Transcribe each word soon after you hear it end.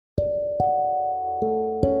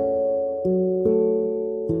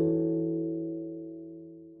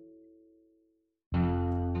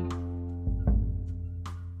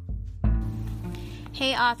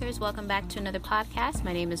authors, welcome back to another podcast.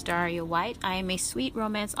 My name is Daria White. I am a sweet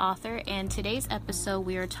romance author, and today's episode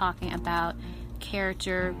we are talking about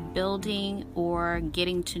character building or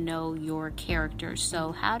getting to know your characters.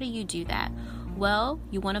 So how do you do that? Well,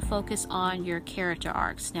 you want to focus on your character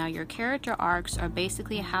arcs. Now, your character arcs are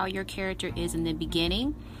basically how your character is in the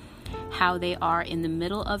beginning, how they are in the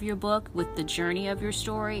middle of your book with the journey of your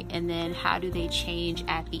story, and then how do they change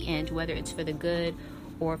at the end, whether it's for the good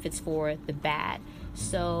or if it's for the bad.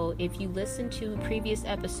 So if you listen to previous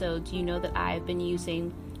episodes, you know that I've been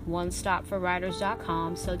using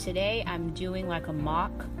onestopforwriters.com. So today I'm doing like a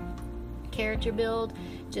mock character build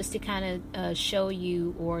just to kind of show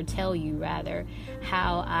you, or tell you rather,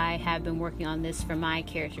 how I have been working on this for my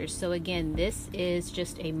characters. So again, this is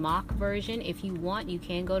just a mock version. If you want, you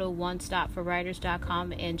can go to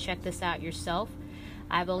onestopforwriters.com and check this out yourself.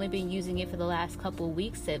 I've only been using it for the last couple of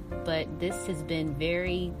weeks, but this has been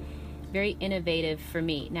very innovative for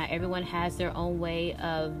me. Now, everyone has their own way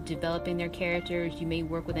of developing their characters. You may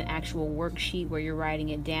work with an actual worksheet where you're writing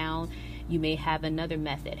it down. You may have another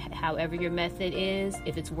method. However your method is,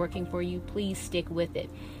 if it's working for you, please stick with it.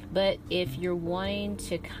 But if you're wanting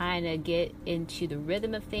to kind of get into the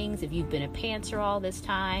rhythm of things, if you've been a pantser all this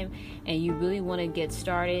time and you really want to get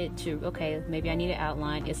started to, okay, maybe I need an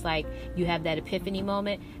outline, it's like you have that epiphany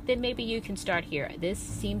moment, then maybe you can start here. This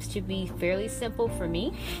seems to be fairly simple for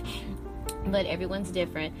me, but everyone's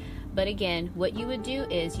different. But again, what you would do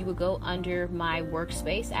is you would go under my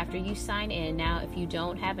workspace after you sign in. Now, if you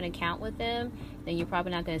don't have an account with them, then you're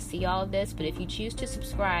probably not going to see all of this. But if you choose to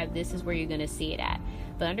subscribe, this is where you're going to see it at.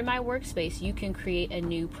 But under my workspace, you can create a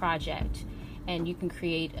new project. And you can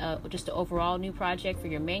create just an overall new project for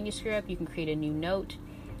your manuscript. You can create a new note,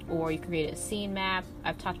 or you can create a scene map.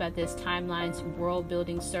 I've talked about this: timelines, world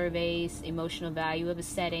building surveys, emotional value of a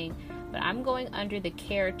setting. But I'm going under the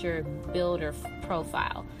character builder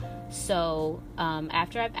profile. So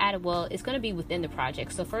after I've added, well, it's going to be within the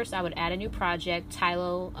project. So first I would add a new project,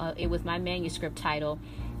 title it with my manuscript title.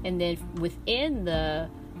 And then within the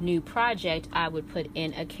new project, I would put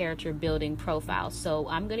in a character building profile. So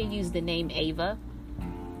I'm going to use the name Ava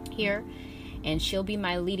here, and she'll be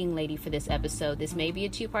my leading lady for this episode. This may be a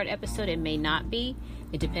 2-part episode. It may not be.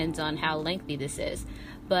 It depends on how lengthy this is.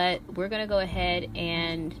 But we're going to go ahead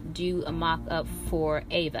and do a mock-up for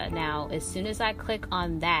Ava. Now, as soon as I click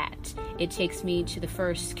on that, it takes me to the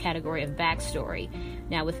first category of backstory.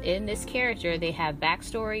 Now, within this character, they have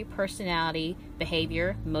backstory, personality,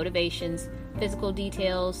 behavior, motivations, physical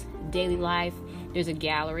details, daily life. There's a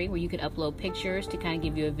gallery where you can upload pictures to kind of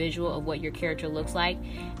give you a visual of what your character looks like.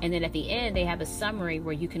 And then at the end, they have a summary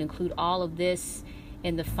where you can include all of this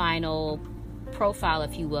in the final profile,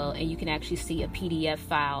 if you will, and you can actually see a PDF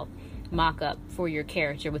file mock-up for your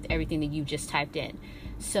character with everything that you just typed in.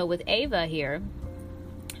 So with Ava here,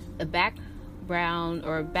 the background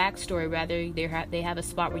or backstory rather, they have a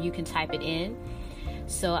spot where you can type it in.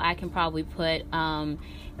 So I can probably put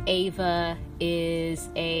Ava is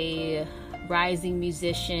a rising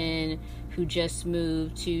musician who just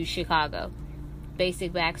moved to Chicago.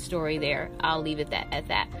 Basic backstory there. I'll leave it at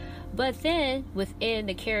that. But then within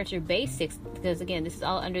the character basics, because again, this is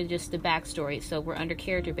all under just the backstory, so we're under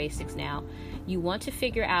character basics now, you want to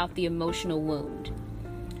figure out the emotional wound.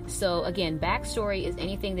 So again, backstory is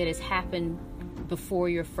anything that has happened before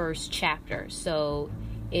your first chapter. So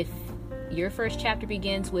if your first chapter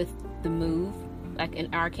begins with the move, like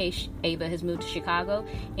in our case, Ava has moved to Chicago,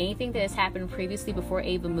 anything that has happened previously before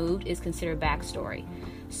Ava moved is considered backstory.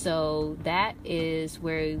 So that is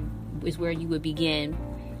where you would begin.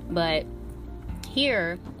 But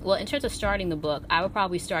here, well, in terms of starting the book, I would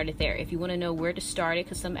probably start it there. If you want to know where to start it,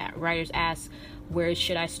 because some writers ask, where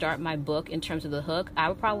should I start my book in terms of the hook? I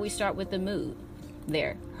would probably start with the move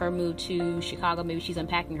there. Her move to Chicago, maybe she's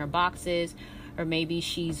unpacking her boxes, or maybe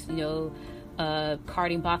she's,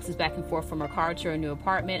 carting boxes back and forth from her car to her new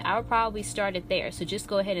apartment. I would probably start it there. So just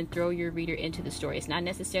go ahead and throw your reader into the story. It's not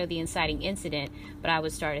necessarily the inciting incident, but I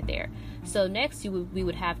would start it there. So next, we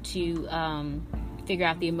would have to figure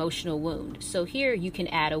out the emotional wound. So here you can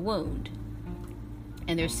add a wound,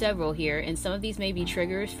 and there's several here, and some of these may be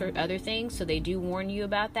triggers for other things, so they do warn you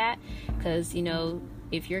about that, because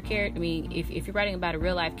if your character, if you're writing about a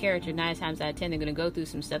real life character, 9 times out of 10 they're going to go through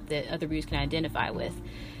some stuff that other readers can identify with.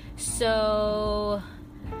 So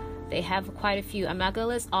they have quite a few. I'm not going to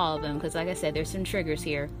list all of them because, like I said, there's some triggers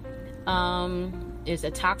here. There's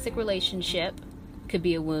a toxic relationship, could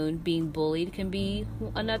be a wound. Being bullied can be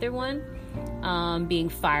another one. Being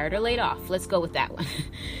fired or laid off. Let's go with that one.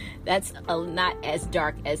 That's not as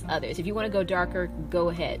dark as others. If you want to go darker, go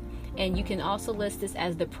ahead. And you can also list this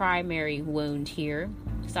as the primary wound here.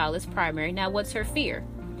 list primary. Now, what's her fear?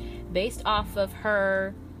 Based off of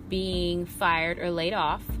her being fired or laid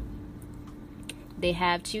off, they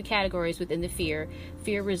have two categories within the fear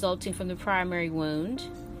resulting from the primary wound,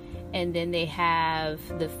 and then they have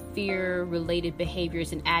the fear related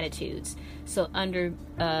behaviors and attitudes. So under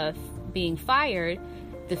being fired,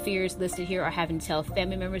 the fears listed here are having to tell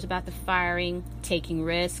family members about the firing, taking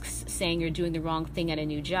risks, saying you're doing the wrong thing at a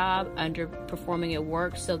new job, underperforming at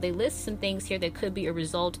work. So they list some things here that could be a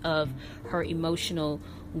result of her emotional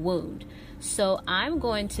wound. So I'm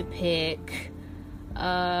going to pick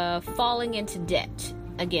falling into debt.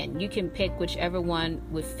 Again, you can pick whichever one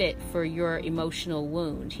would fit for your emotional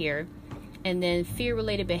wound here. And then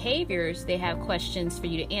fear-related behaviors, they have questions for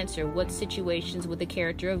you to answer. What situations would the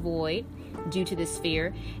character avoid due to this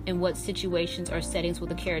fear? And what situations or settings will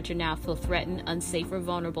the character now feel threatened, unsafe, or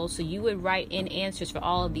vulnerable? So you would write in answers for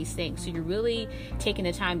all of these things. So you're really taking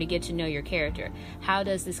the time to get to know your character. How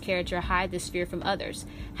does this character hide this fear from others?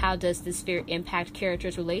 How does this fear impact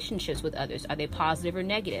characters' relationships with others? Are they positive or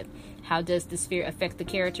negative? How does this fear affect the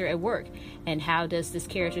character at work? And how does this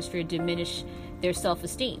character's fear diminish their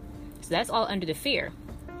self-esteem? So that's all under the fear.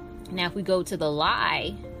 Now, if we go to the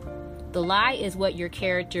lie is what your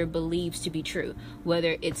character believes to be true,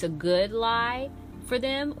 whether it's a good lie for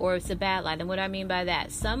them or it's a bad lie. And what I mean by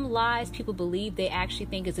that, some lies people believe they actually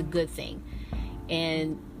think is a good thing,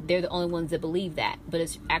 and they're the only ones that believe that, but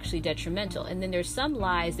it's actually detrimental. And then there's some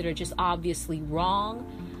lies that are just obviously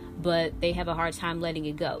wrong, but they have a hard time letting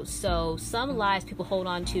it go. So some lies people hold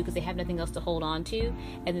on to because they have nothing else to hold on to,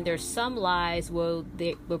 and then there's some lies where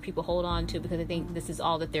people hold on to because they think this is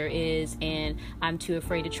all that there is and I'm too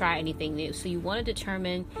afraid to try anything new. So you want to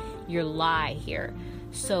determine your lie here.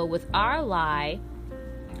 So with our lie,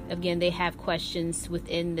 again, they have questions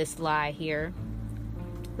within this lie here.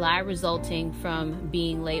 Lie resulting from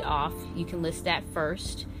being laid off, you can list that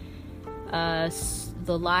first.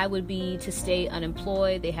 The lie would be to stay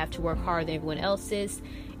unemployed. They have to work harder than everyone else is.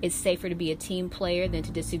 It's safer to be a team player than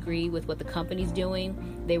to disagree with what the company's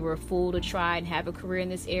doing. They were a fool to try and have a career in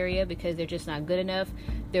this area because they're just not good enough.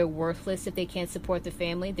 They're worthless if they can't support the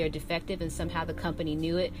family. They're defective and somehow the company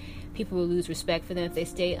knew it. People will lose respect for them if they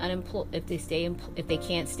stay unemployed, if they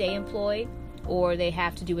can't stay employed, or they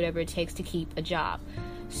have to do whatever it takes to keep a job.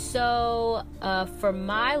 So for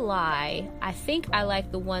my lie, I think I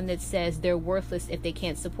like the one that says they're worthless if they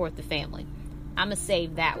can't support the family. I'm going to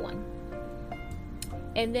save that one.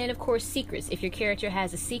 And then, of course, secrets. If your character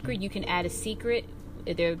has a secret, you can add a secret.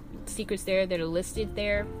 There are secrets there that are listed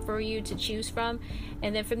there for you to choose from.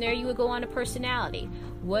 And then from there, you would go on to personality.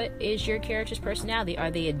 What is your character's personality? Are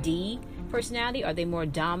they a D personality? Are they more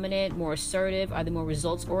dominant, more assertive? Are they more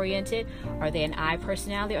results oriented? Are they an I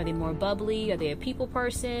personality? Are they more bubbly? Are they a people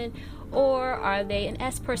person? Or are they an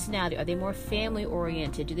S personality? Are they more family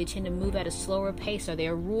oriented? Do they tend to move at a slower pace? Are they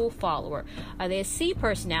a rule follower? Are they a C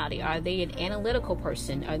personality? Are they an analytical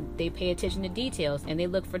person? They pay attention to details and they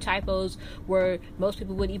look for typos where most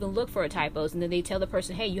people wouldn't even look for typos, and then they tell the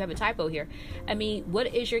person, hey, you have a typo here. I mean,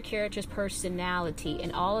 what is your character's personality?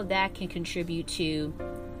 And all of that can contribute to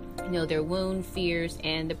their wound, fears,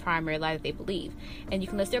 and the primary lie that they believe. And you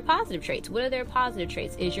can list their positive traits. What are their positive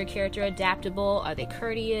traits? Is your character adaptable? Are they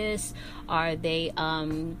courteous? Are they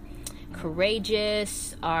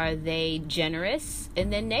courageous? Are they generous?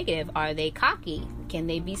 And then negative, are they cocky? Can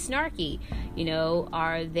they be snarky?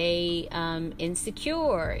 Are they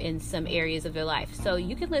insecure in some areas of their life? So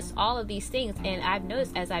you can list all of these things, and I've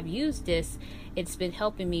noticed as I've used this, it's been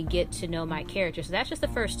helping me get to know my character. So that's just the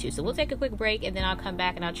first two. So we'll take a quick break, and then I'll come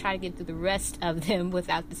back and I'll try to get through the rest of them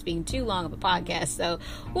without this being too long of a podcast. So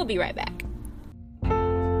we'll be right back.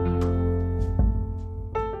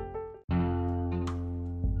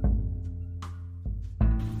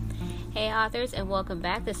 Hey authors, and welcome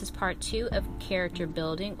back. This is part 2 of character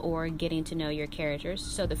building, or getting to know your characters.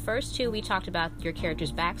 So the first 2, we talked about your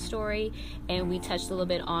character's backstory, and we touched a little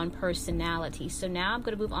bit on personality. So now I'm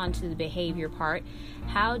going to move on to the behavior part.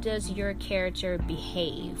 How does your character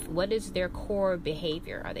behave? What is their core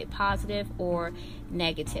behavior? Are they positive or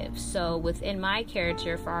negative? So within my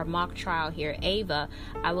character, for our mock trial here, Ava,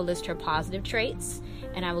 I will list her positive traits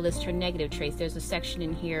and I will list her negative traits. There's a section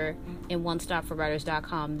in here in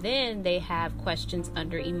onestopforwriters.com. Then they have questions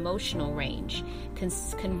under emotional range.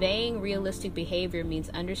 Conveying realistic behavior means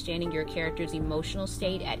understanding your character's emotional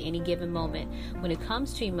state at any given moment. When it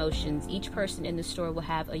comes to emotions, each person in the story will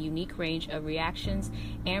have a unique range of reactions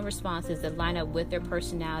and responses that line up with their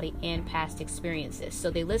personality and past experiences.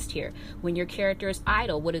 So they list here, when your character is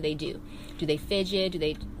idle, what do? Do they fidget? Do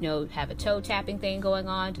they have a toe tapping thing going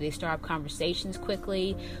on? Do they start up conversations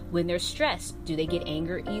quickly? When they're stressed, do they get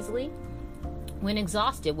anger easily? When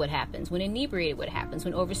exhausted, what happens? When inebriated, what happens?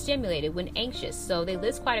 When overstimulated, when anxious. So they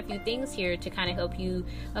list quite a few things here to kind of help you,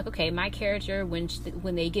 like, okay, my character, when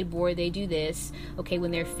they get bored, they do this. Okay, when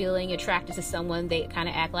they're feeling attracted to someone, they kind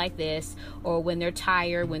of act like this. Or when they're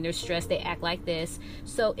tired, when they're stressed, they act like this.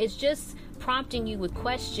 So it's just prompting you with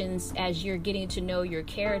questions as you're getting to know your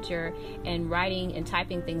character and writing and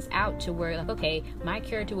typing things out to where, like, okay, my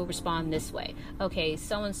character will respond this way. Okay,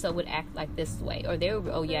 so-and-so would act like this way. Or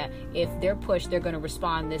if they're pushed, they're going to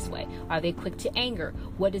respond this way. Are they quick to anger?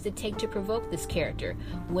 What does it take to provoke this character?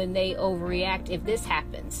 When they overreact, if this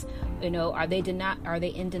happens, are they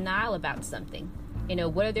in denial about something?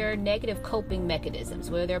 What are their negative coping mechanisms?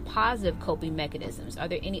 What are their positive coping mechanisms? Are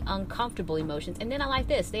there any uncomfortable emotions? And then I like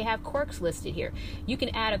this. They have quirks listed here. You can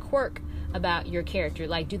add a quirk about your character.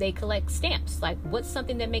 Like, do they collect stamps? Like, what's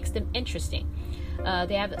something that makes them interesting?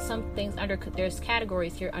 They have some things there's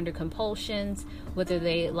categories here under compulsions, whether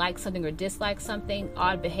they like something or dislike something,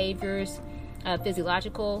 odd behaviors,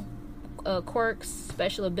 physiological quirks,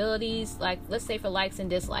 special abilities, like, let's say for likes and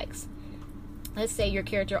dislikes. Let's say your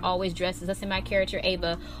character always dresses, let's say my character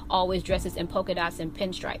Ava always dresses in polka dots and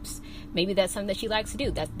pinstripes. Maybe that's something that she likes to do.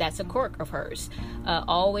 That's a quirk of hers.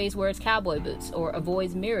 Always wears cowboy boots or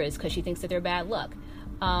avoids mirrors because she thinks that they're bad luck.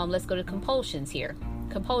 Let's go to compulsions here.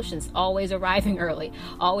 Compulsions: always arriving early,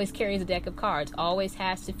 always carries a deck of cards, always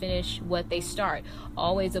has to finish what they start,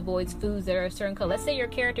 always avoids foods that are a certain color. Let's say your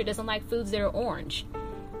character doesn't like foods that are orange.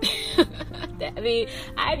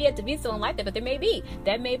 I've yet to meet someone like that, but that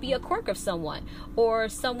may be a quirk of someone, or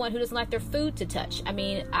someone who doesn't like their food to touch.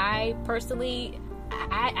 I personally,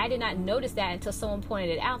 I did not notice that until someone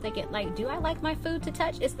pointed it out, thinking, like, do I like my food to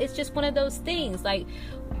touch? It's just one of those things, like,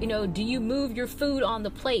 do you move your food on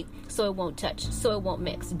the plate so it won't touch, so it won't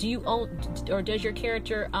mix? Does your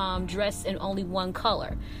character dress in only one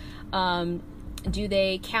color? Do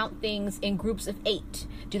they count things in groups of 8?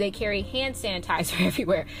 Do they carry hand sanitizer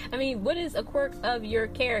everywhere? What is a quirk of your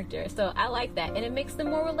character? So I like that. And it makes them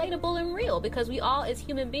more relatable and real, because we all as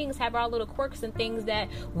human beings have our little quirks and things that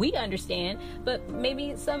we understand, but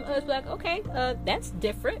maybe some of us be like, okay, that's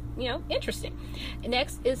different, interesting.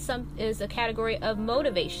 Next is a category of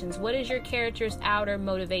motivations. What is your character's outer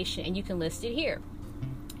motivation? And you can list it here.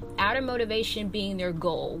 Outer motivation being their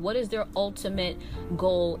goal. What is their ultimate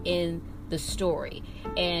goal in the story?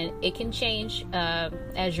 And it can change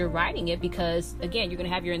as you're writing it, because again, you're going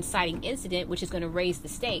to have your inciting incident, which is going to raise the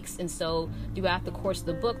stakes. And so throughout the course of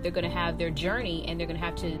the book, they're going to have their journey, and they're going to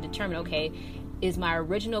have to determine, okay, is my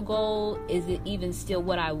original goal, is it even still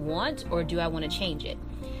what I want, or do I want to change it?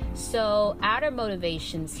 So outer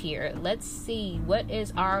motivations here, let's see, what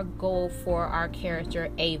is our goal for our character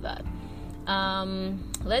Ava?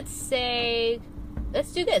 Let's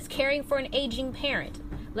do this: caring for an aging parent.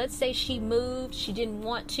 Let's say she moved, she didn't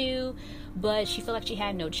want to, but she felt like she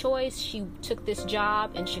had no choice. She took this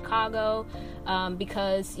job in Chicago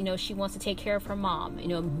because, she wants to take care of her mom.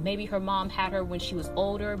 Maybe her mom had her when she was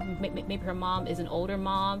older. Maybe her mom is an older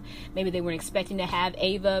mom. Maybe they weren't expecting to have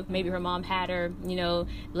Ava. Maybe her mom had her,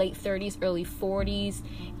 late 30s, early 40s.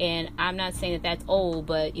 And I'm not saying that that's old,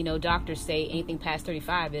 but, doctors say anything past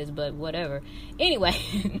 35 is, but whatever. Anyway,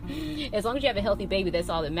 as long as you have a healthy baby, that's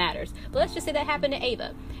all that matters. But let's just say that happened to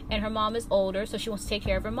Ava, and her mom is older, so she wants to take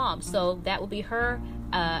care of her mom. So that will be her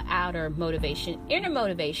outer motivation. Inner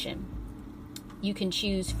motivation, you can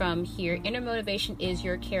choose from here. Inner motivation is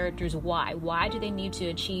your character's why. Why do they need to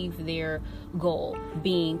achieve their goal,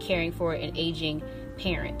 being caring for an aging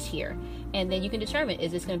parent here? And then you can determine,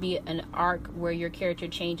 is this going to be an arc where your character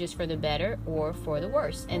changes for the better or for the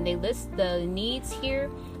worse? And they list the needs here: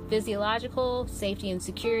 physiological, safety and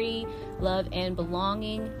security, love and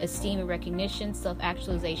belonging, esteem and recognition,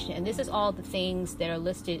 self-actualization. And this is all the things that are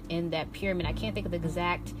listed in that pyramid. I can't think of the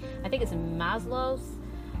exact, I think it's Maslow's.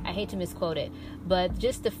 I hate to misquote it, but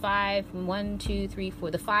just the 5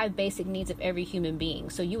 basic needs of every human being.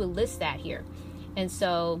 So you would list that here. And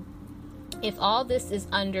so if all this is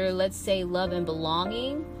under, let's say, love and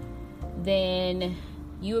belonging, then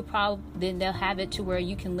then they'll have it to where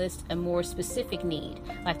you can list a more specific need.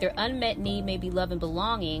 Like their unmet need may be love and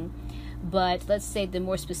belonging, but let's say the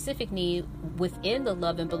more specific need within the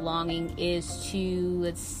love and belonging is to,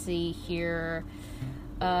 let's see here,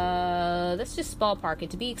 let's just ballpark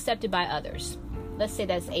it, to be accepted by others. Let's say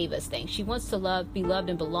that's Ava's thing. She wants to be loved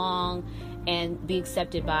and belong and be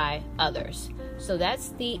accepted by others. So that's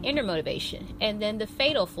the inner motivation. And then the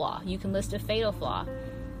fatal flaw, you can list a fatal flaw.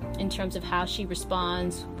 in terms of how she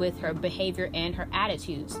responds with her behavior and her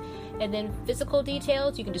attitudes. And then physical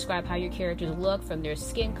details, you can describe how your characters look, from their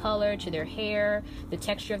skin color to their hair, the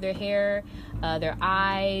texture of their hair, their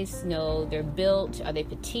eyes, their built, are they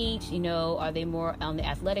petite, are they more on the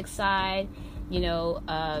athletic side,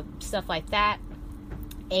 stuff like that.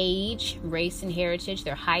 Age, race and heritage,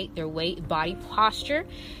 their height, their weight, body posture,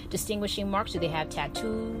 distinguishing marks. Do they have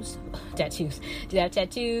tattoos? Do they have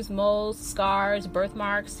tattoos, moles, scars,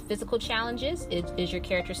 birthmarks, physical challenges? Is your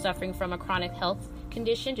character suffering from a chronic health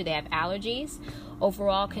condition? Do they have allergies?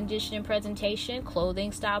 Overall condition and presentation,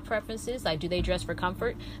 clothing style preferences, like do they dress for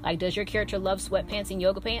comfort? Like, does your character love sweatpants and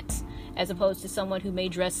yoga pants as opposed to someone who may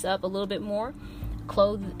dress up a little bit more?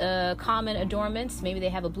 Common adornments, maybe they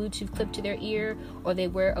have a Bluetooth clip to their ear, or they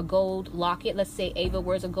wear a gold locket. Let's say Ava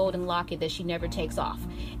wears a golden locket that she never takes off.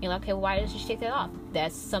 And like, okay, why does she take that off?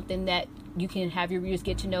 That's something that you can have your readers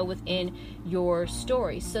get to know within your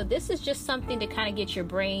story. So this is just something to kind of get your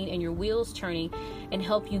brain and your wheels turning and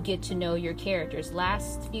help you get to know your characters.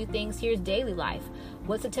 Last few things here is daily life.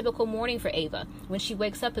 What's a typical morning for Ava? When she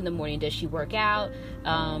wakes up in the morning, does she work out?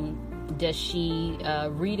 Does she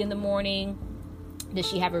read in the morning? Does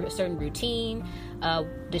she have a certain routine?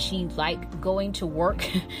 Does she like going to work?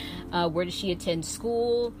 Where does she attend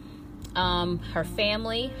school? Her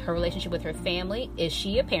family, her relationship with her family. Is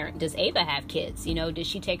she a parent? Does Ava have kids? Did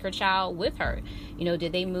she take her child with her?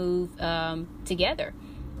 Did they move together?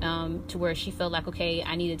 To where she felt like, okay,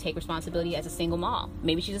 I need to take responsibility as a single mom.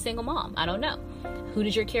 Maybe she's a single mom. I don't know. Who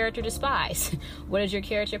does your character despise? What is your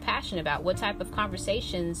character passionate about? What type of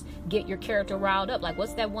conversations get your character riled up? Like,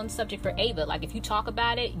 what's that one subject for Ava? Like, if you talk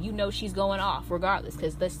about it, she's going off regardless.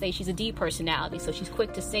 Because let's say she's a D personality, so she's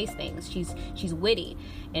quick to say things. She's witty,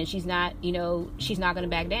 and she's not going to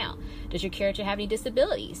back down. Does your character have any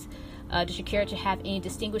disabilities? Does your character have any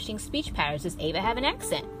distinguishing speech patterns? Does Ava have an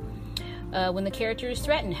accent? When the character is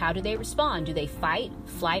threatened, how do they respond? Do they fight,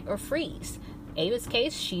 flight, or freeze? Ava's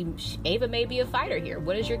case, Ava may be a fighter here.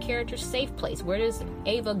 What is your character's safe place? Where does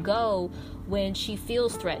Ava go when she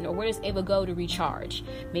feels threatened? Or where does Ava go to recharge?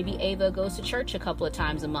 Maybe Ava goes to church a couple of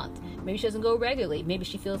times a month. Maybe she doesn't go regularly. Maybe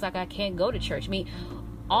she feels like, I can't go to church.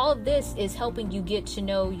 All of this is helping you get to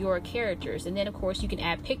know your characters. And then, of course, you can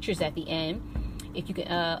add pictures at the end. If you can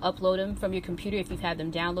upload them from your computer, if you've had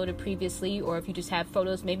them downloaded previously, or if you just have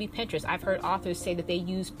photos, maybe Pinterest. I've heard authors say that they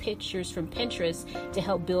use pictures from Pinterest to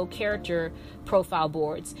help build character profile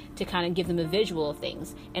boards to kind of give them a visual of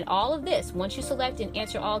things. And all of this, once you select and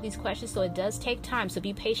answer all these questions, so it does take time, so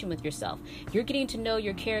be patient with yourself. You're getting to know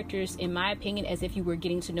your characters, in my opinion, as if you were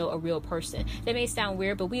getting to know a real person. That may sound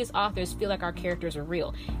weird, but we as authors feel like our characters are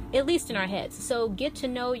real, at least in our heads. So get to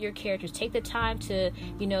know your characters. Take the time to,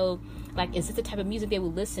 like, is this the type of music they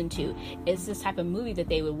would listen to? Is this type of movie that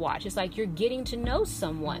they would watch? It's like you're getting to know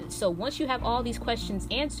someone. So once you have all these questions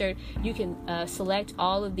answered, you can select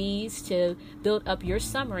all of these to build up your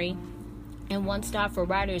summary. And One Star for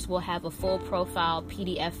Writers will have a full profile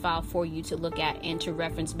PDF file for you to look at and to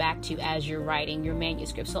reference back to as you're writing your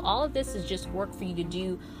manuscript. So all of this is just work for you to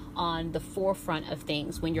do on the forefront of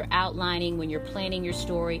things when you're outlining, when you're planning your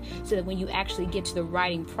story, so that when you actually get to the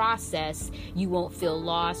writing process, you won't feel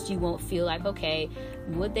lost. You won't feel like, okay,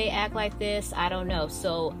 would they act like this? I don't know.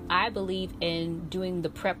 So I believe in doing the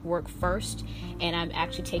prep work first, and I'm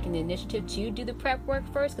actually taking the initiative to do the prep work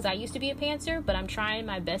first, because I used to be a pantser, but I'm trying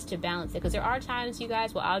my best to balance it, because there are times, you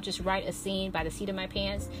guys, where I'll just write a scene by the seat of my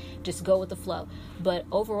pants, just go with the flow. But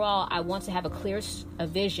overall, I want to have a clear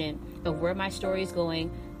vision of where my story is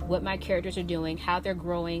going, what my characters are doing, how they're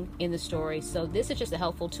growing in the story. So this is just a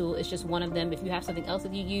helpful tool. It's just one of them. If you have something else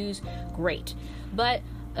that you use, great. But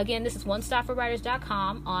again, this is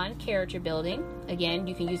onestopforwriters.com on character building. Again,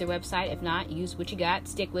 you can use their website. If not, use what you got.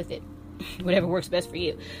 Stick with it. Whatever works best for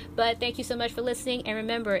you. But thank you so much for listening. And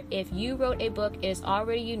remember, if you wrote a book, it is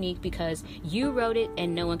already unique because you wrote it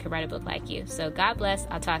and no one can write a book like you. So God bless.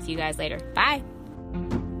 I'll talk to you guys later. Bye.